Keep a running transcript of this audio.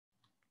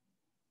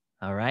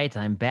All right,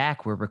 I'm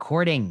back. We're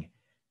recording.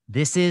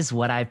 This is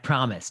what I've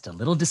promised, a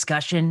little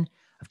discussion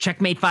of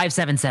Checkmate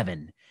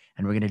 577.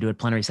 And we're going to do a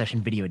plenary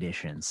session video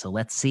edition. So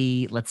let's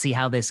see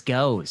how this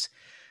goes.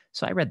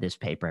 So I read this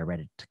paper. I read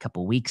it a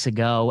couple weeks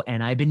ago,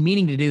 and I've been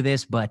meaning to do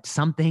this, but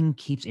something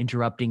keeps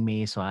interrupting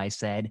me. So I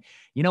said,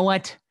 you know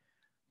what?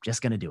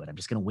 Just going to do it. I'm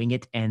just going to wing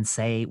it and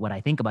say what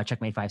I think about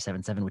Checkmate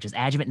 577, which is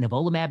adjuvant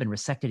nivolumab and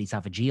resected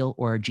esophageal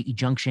or GE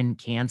junction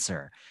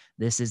cancer.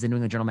 This is the New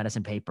England Journal of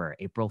Medicine paper,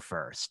 April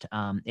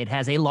 1st. It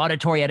has a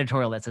laudatory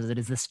editorial that says it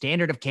is the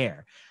standard of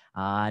care.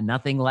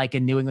 Nothing like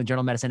a New England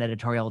Journal of Medicine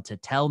editorial to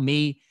tell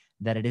me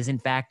that it is, in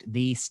fact,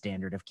 the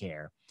standard of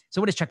care. So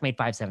what is Checkmate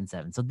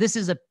 577? So this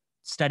is a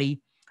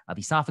study of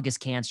esophagus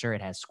cancer.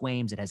 It has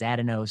squames, it has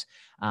adenos,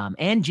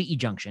 and GE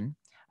junction.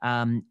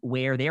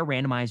 Where they are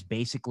randomized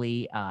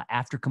basically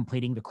after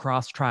completing the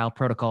cross-trial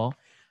protocol,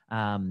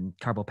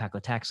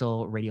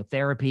 carbopaclitaxel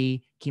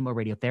radiotherapy,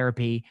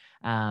 chemoradiotherapy.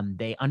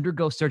 They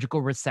undergo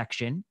surgical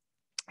resection.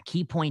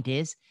 Key point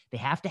is they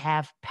have to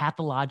have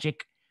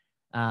pathologic.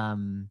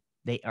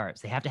 They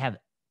have to have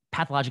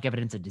pathologic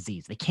evidence of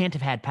disease. They can't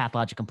have had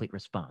pathologic complete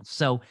response.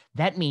 So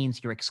that means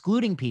you're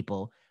excluding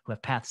people who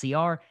have path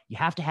CR. You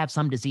have to have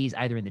some disease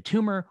either in the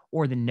tumor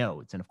or the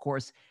nodes, and of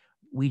course,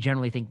 we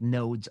generally think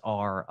nodes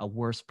are a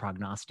worse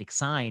prognostic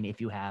sign if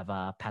you have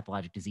a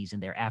pathologic disease in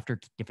there after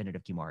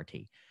definitive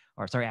chemo-RT,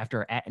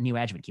 after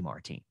neoadjuvant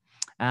chemo-RT.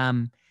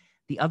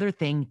 The other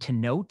thing to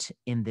note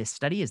in this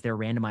study is they're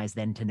randomized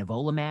then to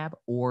nivolumab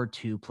or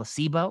to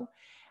placebo,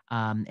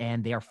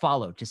 and they are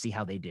followed to see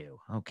how they do.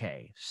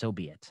 Okay, so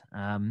be it.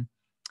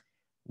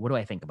 What do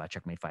I think about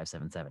Checkmate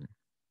 577?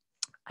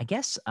 I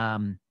guess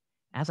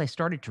as I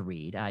started to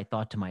read, I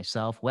thought to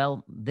myself,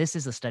 well, this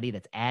is a study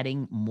that's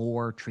adding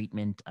more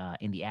treatment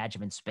in the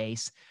adjuvant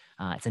space.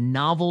 It's a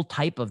novel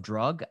type of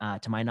drug.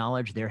 To my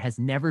knowledge, there has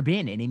never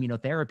been an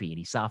immunotherapy in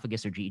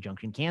esophagus or GE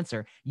junction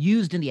cancer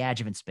used in the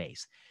adjuvant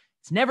space.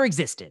 It's never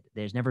existed.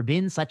 There's never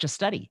been such a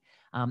study.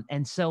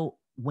 And so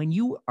when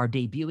you are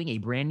debuting a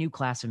brand new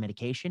class of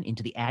medication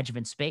into the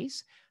adjuvant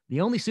space, the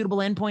only suitable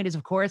endpoint is,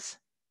 of course,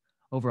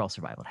 overall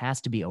survival. It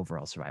has to be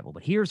overall survival.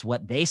 But here's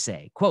what they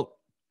say, quote,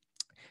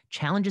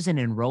 challenges in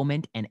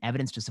enrollment and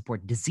evidence to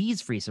support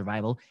disease-free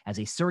survival as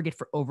a surrogate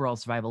for overall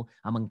survival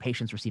among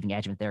patients receiving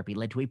adjuvant therapy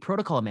led to a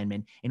protocol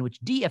amendment in which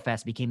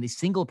DFS became the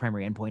single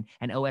primary endpoint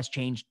and OS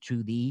changed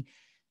to the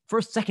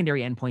first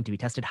secondary endpoint to be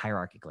tested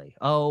hierarchically.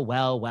 Oh,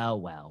 well.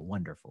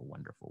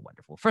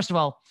 Wonderful. First of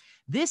all,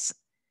 this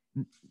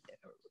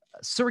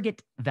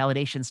surrogate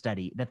validation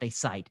study that they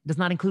cite does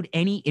not include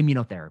any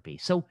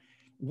immunotherapy. So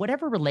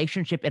whatever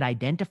relationship it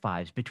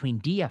identifies between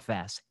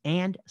DFS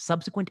and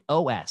subsequent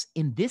OS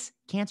in this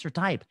cancer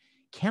type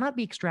cannot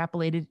be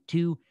extrapolated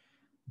to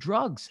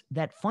drugs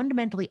that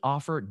fundamentally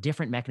offer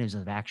different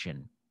mechanisms of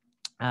action.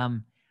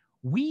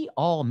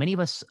 Many of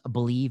us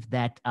believe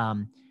that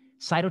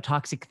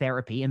cytotoxic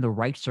therapy in the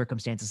right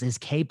circumstances is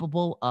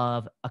capable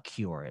of a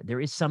cure.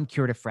 There is some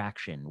curative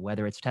fraction,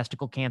 whether it's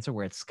testicle cancer,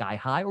 where it's sky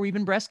high, or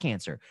even breast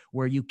cancer,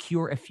 where you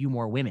cure a few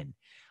more women.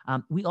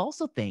 We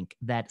also think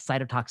that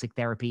cytotoxic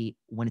therapy,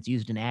 when it's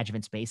used in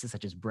adjuvant spaces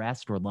such as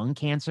breast or lung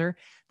cancer,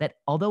 that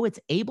although it's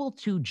able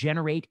to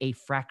generate a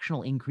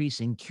fractional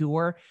increase in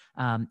cure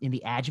in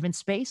the adjuvant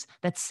space,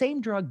 that same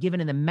drug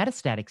given in the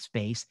metastatic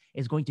space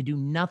is going to do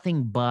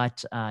nothing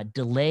but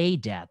delay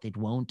death. It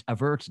won't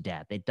avert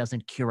death. It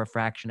doesn't cure a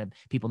fraction of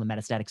people in the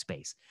metastatic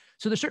space.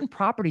 So there's certain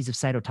properties of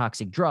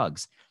cytotoxic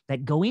drugs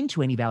that go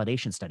into any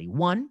validation study.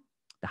 One,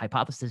 the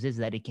hypothesis is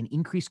that it can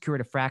increase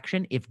curative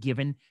fraction if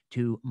given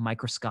to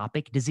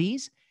microscopic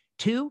disease.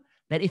 Two,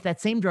 that if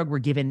that same drug were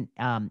given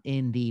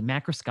in the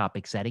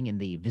macroscopic setting, in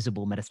the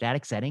visible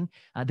metastatic setting,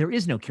 there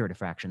is no curative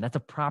fraction. That's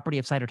a property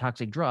of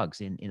cytotoxic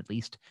drugs in at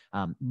least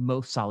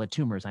most solid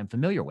tumors I'm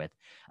familiar with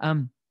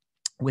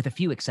a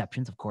few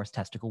exceptions, of course,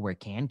 testicle, where it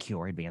can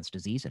cure advanced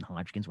disease, and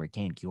Hodgkin's, where it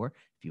can cure,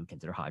 if you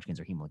consider Hodgkin's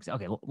or HemeOnc.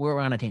 Okay,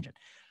 we're on a tangent.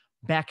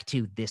 Back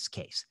to this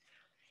case.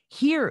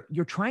 Here,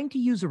 you're trying to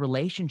use a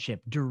relationship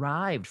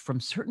derived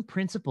from certain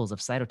principles of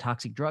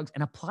cytotoxic drugs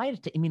and apply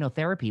it to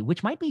immunotherapy,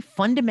 which might be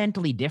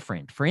fundamentally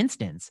different. For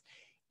instance,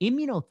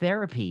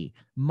 immunotherapy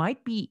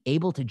might be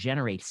able to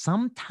generate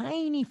some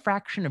tiny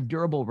fraction of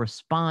durable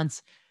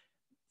response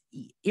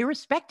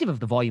irrespective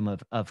of the volume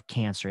of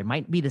cancer. It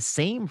might be the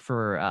same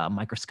for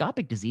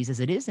microscopic disease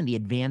as it is in the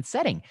advanced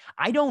setting.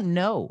 I don't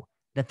know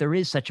that there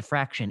is such a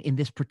fraction in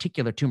this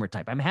particular tumor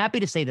type. I'm happy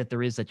to say that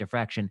there is such a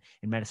fraction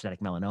in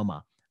metastatic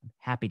melanoma. I'm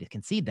happy to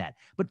concede that.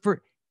 But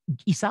for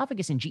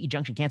esophagus and GE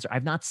junction cancer,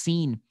 I've not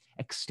seen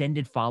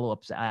extended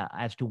follow-ups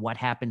as to what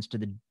happens to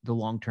the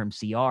long-term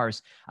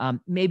CRs,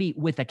 maybe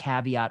with a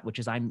caveat, which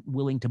is I'm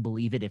willing to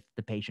believe it if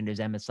the patient is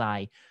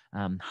MSI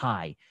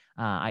high.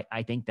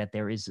 I think that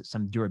there is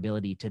some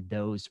durability to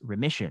those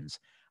remissions.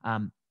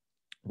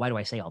 Why do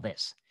I say all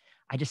this?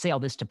 I just say all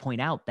this to point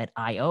out that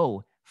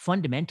IO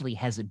fundamentally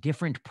has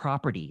different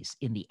properties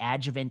in the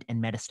adjuvant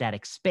and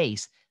metastatic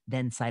space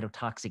than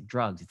cytotoxic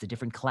drugs. It's a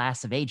different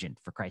class of agent,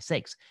 for Christ's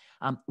sakes.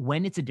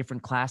 When it's a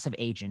different class of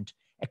agent,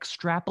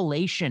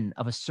 extrapolation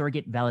of a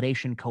surrogate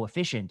validation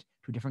coefficient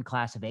to a different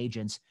class of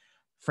agents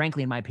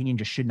frankly, in my opinion,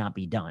 just should not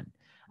be done.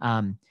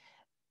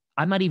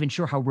 I'm not even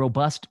sure how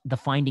robust the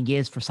finding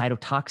is for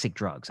cytotoxic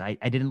drugs. I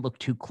didn't look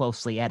too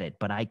closely at it,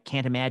 but I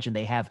can't imagine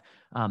they have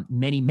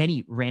many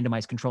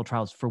randomized control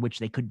trials for which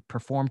they could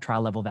perform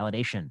trial level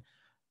validation.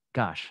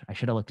 Gosh, I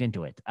should have looked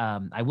into it.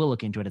 I will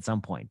look into it at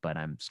some point, but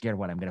I'm scared of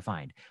what I'm going to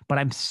find. But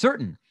I'm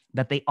certain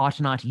that they ought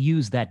not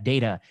use that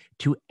data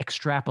to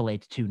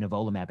extrapolate to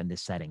nivolumab in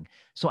this setting.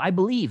 So I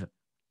believe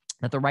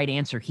that the right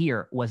answer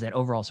here was that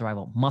overall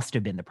survival must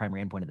have been the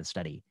primary endpoint of the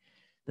study.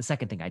 The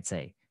second thing I'd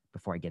say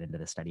before I get into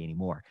the study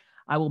anymore,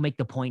 I will make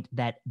the point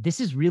that this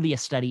is really a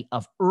study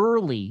of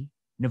early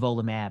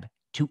nivolumab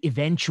to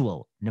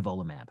eventual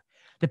nivolumab.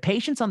 The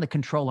patients on the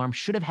control arm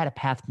should have had a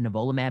path to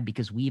nivolumab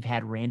because we've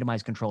had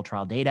randomized control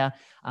trial data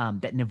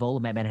that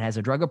nivolumab, and it has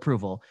a drug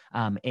approval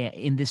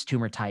in this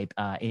tumor type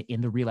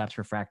in the relapse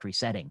refractory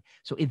setting.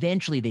 So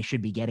eventually they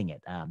should be getting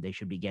it. They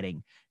should be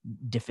getting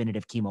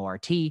definitive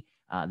chemo-RT,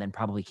 then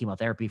probably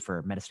chemotherapy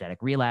for metastatic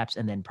relapse,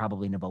 and then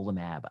probably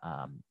nivolumab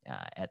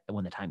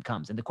when the time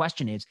comes. And the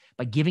question is,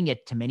 by giving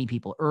it to many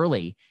people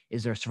early,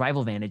 is there a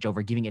survival advantage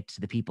over giving it to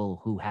the people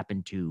who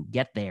happen to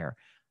get there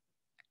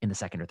in the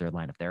second or third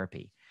line of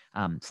therapy?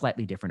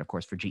 Slightly different, of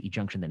course, for GE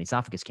junction than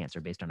esophagus cancer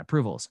based on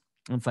approvals,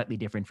 and slightly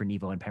different for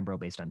Nivo and Pembro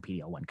based on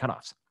PD-L1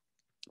 cutoffs.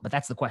 But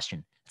that's the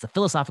question. It's a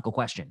philosophical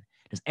question.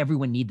 Does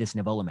everyone need this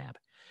nivolumab?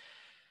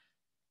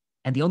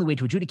 And the only way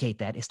to adjudicate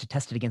that is to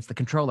test it against the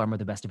control arm of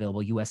the best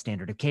available US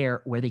standard of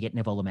care, where they get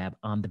nivolumab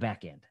on the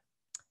back end.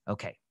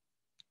 Okay.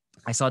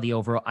 I saw the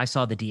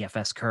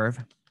DFS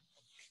curve.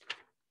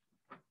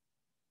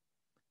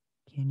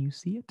 Can you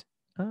see it?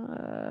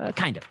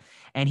 Kind of.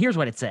 And here's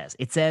what it says.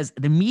 It says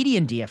the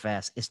median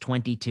DFS is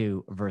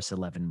 22 versus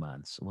 11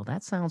 months. Well,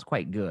 that sounds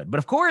quite good. But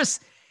of course,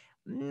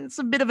 it's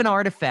a bit of an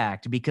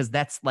artifact because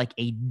that's like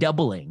a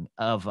doubling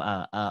of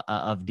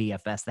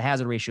DFS. The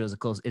hazard ratio is a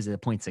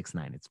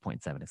 0.69. It's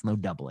 0.7. It's no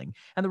doubling.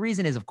 And the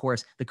reason is, of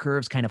course, the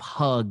curves kind of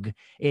hug.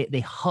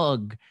 They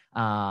hug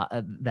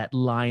that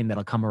line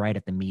that'll come right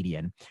at the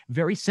median.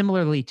 Very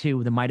similarly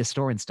to the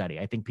midostaurin study.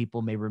 I think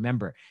people may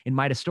remember in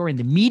midostaurin,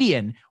 the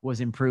median was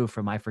improved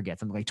from, I forget,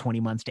 something like 20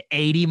 months to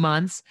 80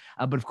 months.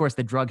 But of course,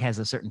 the drug has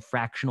a certain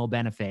fractional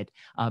benefit,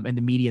 and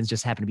the medians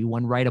just happen to be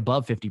one right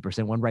above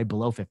 50%, one right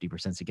below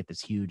 50%. So you get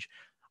this huge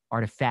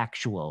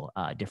artifactual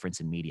difference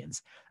in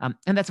medians.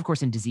 And that's, of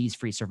course, in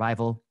disease-free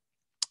survival.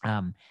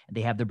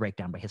 They have the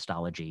breakdown by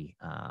histology.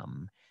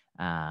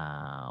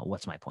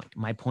 What's my point?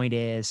 My point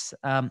is,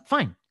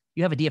 fine,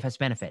 you have a DFS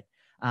benefit.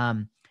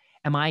 Am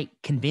I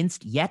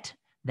convinced yet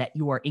that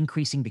you are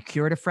increasing the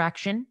curative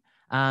fraction?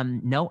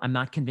 No, I'm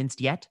not convinced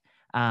yet.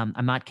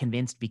 I'm not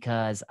convinced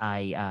because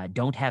I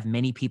don't have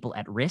many people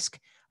at risk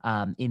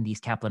in these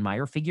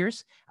Kaplan-Meier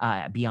figures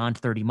beyond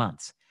 30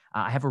 months.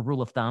 I have a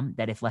rule of thumb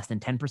that if less than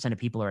 10% of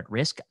people are at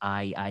risk,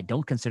 I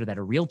don't consider that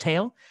a real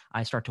tale.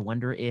 I start to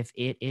wonder if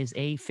it is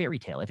a fairy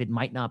tale, if it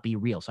might not be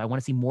real. So I want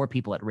to see more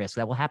people at risk.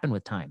 That will happen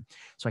with time.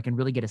 So I can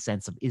really get a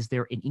sense of, is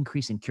there an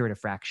increase in curative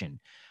fraction?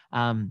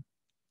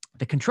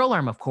 The control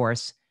arm, of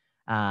course,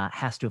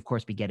 has to, of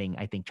course, be getting,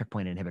 I think,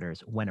 checkpoint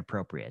inhibitors when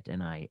appropriate.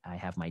 And I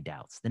have my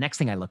doubts. The next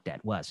thing I looked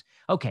at was,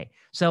 okay,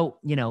 so,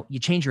 you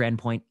change your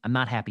endpoint. I'm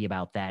not happy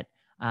about that.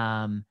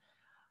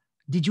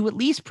 Did you at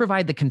least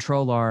provide the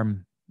control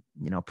arm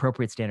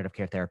appropriate standard of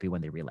care therapy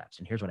when they relapse?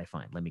 And here's what I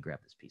find. Let me grab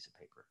this piece of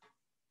paper.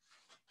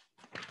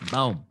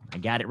 Boom. I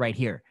got it right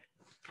here.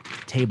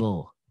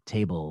 Table,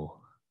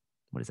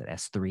 what is that?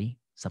 S3,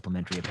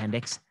 supplementary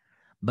appendix.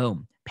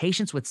 Boom.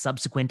 Patients with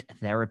subsequent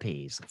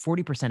therapies.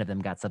 40% of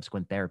them got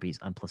subsequent therapies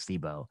on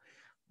placebo.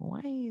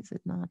 Why is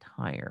it not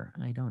higher?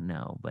 I don't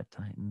know, but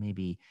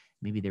maybe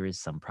there is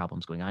some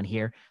problems going on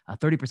here.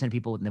 30% of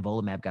people with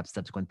nivolumab got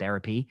subsequent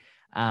therapy.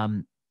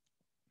 16%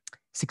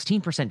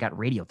 got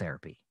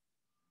radiotherapy.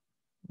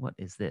 What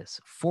is this?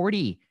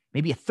 40,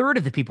 maybe a third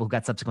of the people who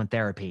got subsequent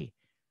therapy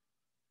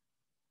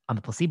on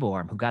the placebo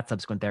arm who got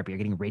subsequent therapy are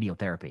getting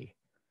radiotherapy.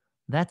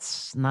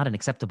 That's not an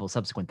acceptable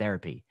subsequent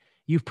therapy.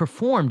 You've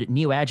performed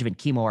neoadjuvant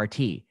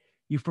chemo-RT.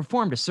 You've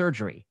performed a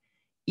surgery.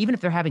 Even if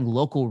they're having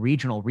local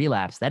regional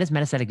relapse, that is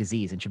metastatic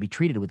disease and should be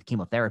treated with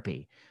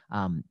chemotherapy.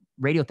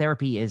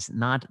 Radiotherapy is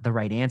not the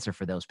right answer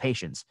for those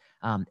patients.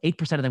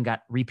 8% of them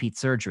got repeat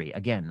surgery.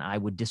 Again, I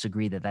would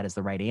disagree that that is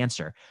the right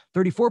answer.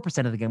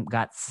 34% of them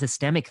got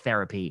systemic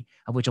therapy,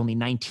 of which only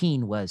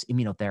 19 was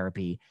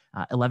immunotherapy.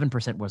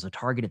 11% was a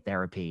targeted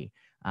therapy.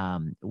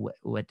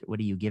 What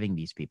are you giving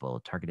these people?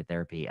 Targeted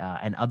therapy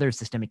and other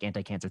systemic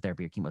anti-cancer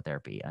therapy or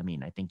chemotherapy. I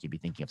mean, I think you'd be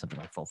thinking of something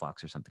like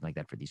Folfox or something like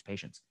that for these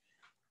patients.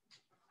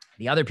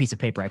 The other piece of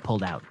paper I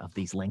pulled out of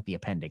these lengthy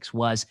appendix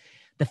was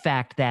the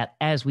fact that,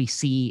 as we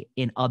see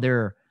in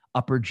other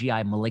upper GI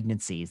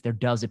malignancies, there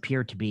does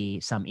appear to be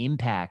some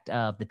impact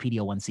of the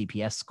PD-L1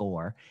 CPS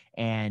score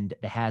and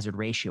the hazard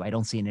ratio. I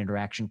don't see an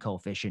interaction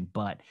coefficient,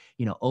 but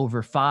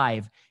over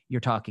 5, you're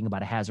talking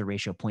about a hazard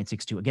ratio of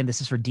 0.62. Again, this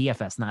is for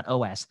DFS, not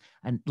OS.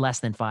 And less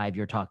than 5,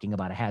 you're talking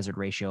about a hazard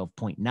ratio of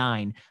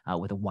 0.9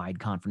 with a wide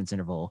confidence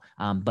interval.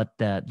 But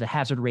the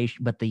hazard ratio,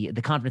 but the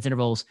confidence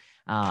intervals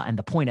and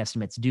the point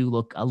estimates do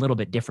look a little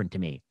bit different to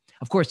me.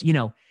 Of course,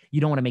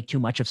 you don't want to make too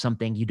much of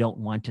something. You don't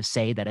want to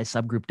say that a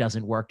subgroup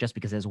doesn't work just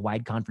because there's a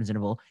wide confidence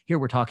interval. Here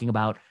we're talking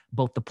about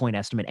both the point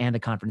estimate and the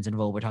confidence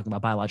interval. We're talking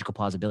about biological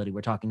plausibility.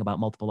 We're talking about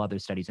multiple other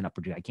studies in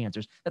upper GI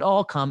cancers that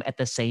all come at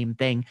the same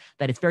thing,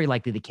 that it's very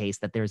likely the case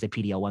that there is a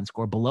PD-L1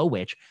 score below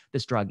which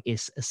this drug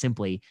is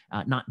simply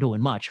not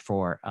doing much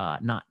for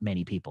not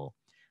many people.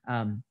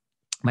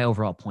 My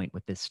overall point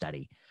with this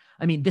study,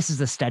 I mean, this is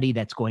a study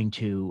that's going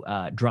to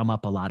drum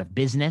up a lot of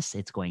business.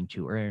 It's going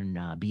to earn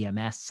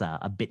BMS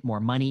a bit more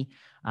money.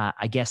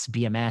 I guess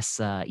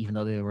BMS, even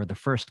though they were the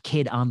first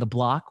kid on the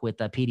block with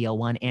the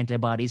PD-L1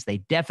 antibodies, they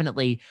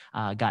definitely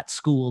got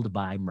schooled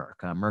by Merck.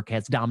 Merck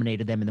has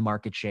dominated them in the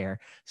market share.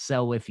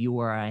 So if you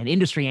were an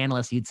industry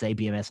analyst, you'd say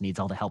BMS needs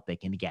all the help they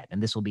can get,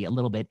 and this will be a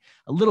little bit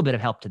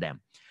of help to them.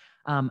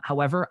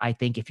 However, I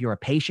think if you're a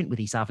patient with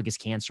esophagus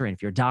cancer and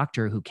if you're a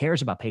doctor who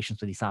cares about patients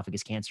with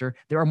esophagus cancer,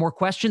 there are more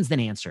questions than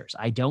answers.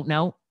 I don't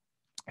know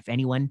if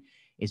anyone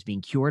is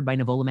being cured by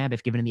nivolumab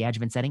if given in the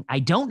adjuvant setting. I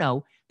don't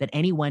know that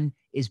anyone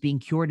is being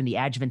cured in the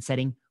adjuvant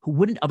setting who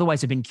wouldn't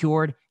otherwise have been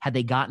cured had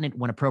they gotten it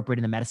when appropriate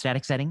in the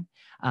metastatic setting,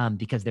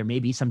 because there may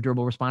be some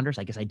durable responders.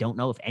 I guess I don't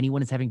know if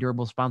anyone is having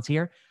durable response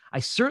here. I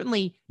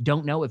certainly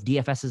don't know if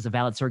DFS is a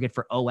valid surrogate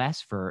for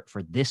OS for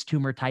this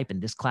tumor type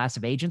and this class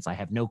of agents. I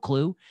have no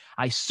clue.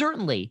 I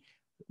certainly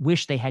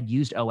wish they had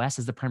used OS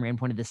as the primary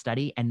endpoint of this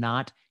study and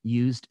not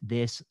used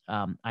this,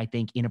 I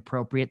think,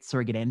 inappropriate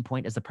surrogate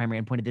endpoint as the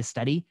primary endpoint of this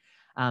study.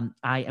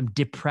 I am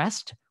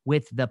depressed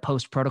with the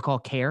post-protocol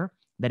care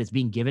that is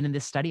being given in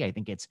this study. I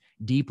think it's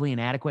deeply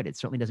inadequate. It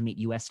certainly doesn't meet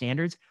US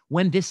standards.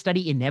 When this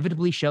study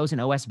inevitably shows an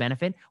OS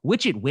benefit,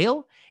 which it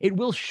will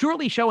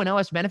surely show an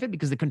OS benefit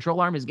because the control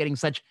arm is getting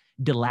such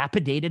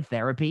dilapidated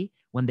therapy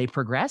when they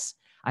progress.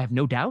 I have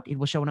no doubt it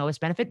will show an OS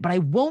benefit, but I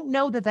won't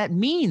know that that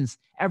means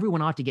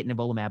everyone ought to get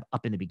nivolumab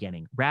up in the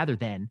beginning rather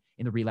than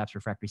in the relapse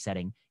refractory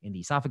setting, in the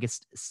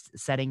esophagus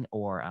setting,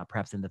 or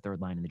perhaps in the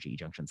third line in the GE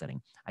junction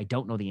setting. I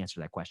don't know the answer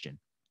to that question.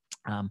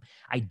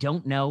 I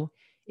don't know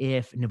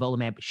if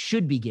nivolumab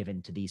should be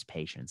given to these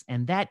patients,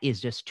 and that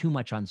is just too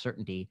much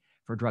uncertainty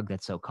for a drug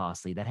that's so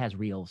costly, that has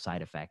real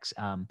side effects.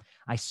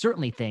 I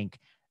certainly think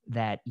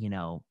that,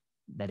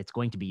 that it's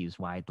going to be used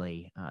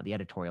widely. The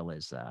editorial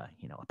is, a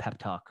pep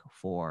talk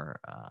for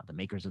the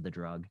makers of the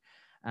drug.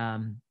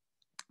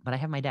 But I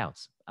have my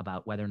doubts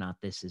about whether or not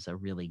this is a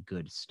really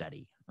good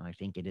study. I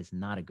think it is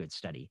not a good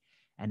study.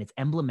 And it's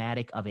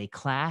emblematic of a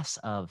class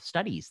of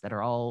studies that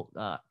are all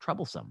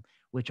troublesome,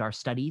 which are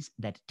studies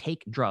that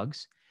take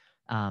drugs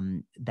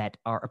that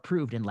are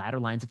approved in latter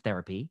lines of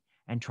therapy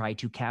and try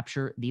to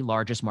capture the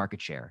largest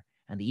market share.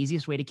 And the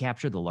easiest way to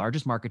capture the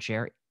largest market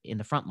share in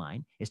the front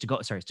line is to go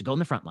in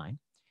the front line,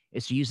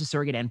 is to use a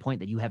surrogate endpoint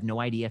that you have no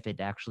idea if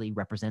it actually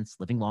represents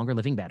living longer,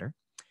 living better.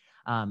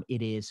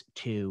 It is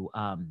to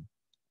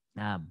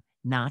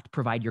not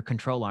provide your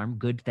control arm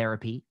good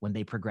therapy when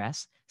they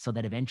progress, so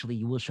that eventually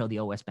you will show the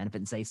OS benefit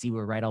and say, see, we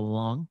were right all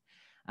along.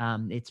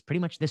 It's pretty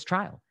much this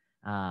trial.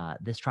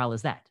 This trial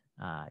is that.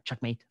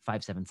 Checkmate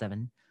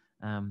 577.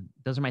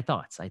 Those are my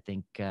thoughts. I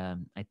think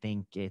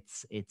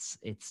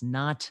it's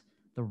not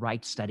the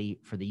right study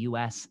for the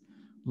US.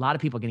 A lot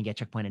of people are going to get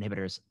checkpoint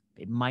inhibitors.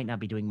 It might not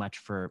be doing much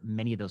for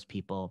many of those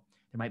people.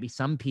 There might be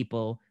some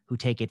people who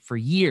take it for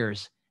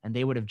years and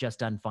they would have just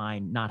done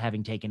fine not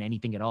having taken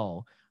anything at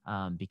all,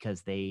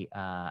 because there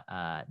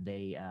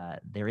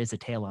is a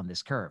tail on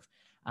this curve.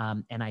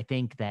 And I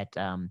think that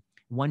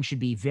one should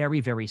be very,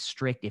 very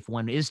strict if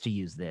one is to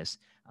use this,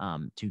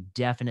 to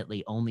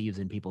definitely only use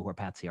in people who are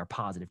PAT-CR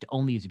positive, to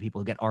only use in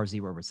people who get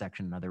R0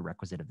 resection, another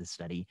requisite of this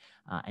study,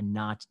 and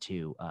not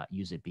to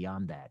use it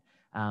beyond that.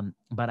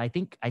 But I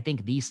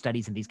think these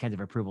studies and these kinds of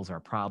approvals are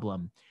a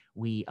problem.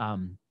 We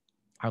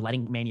are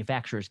letting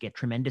manufacturers get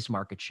tremendous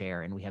market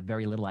share, and we have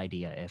very little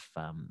idea if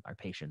our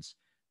patients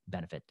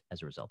benefit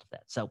as a result of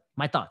that. So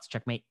my thoughts,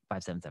 Checkmate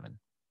 577.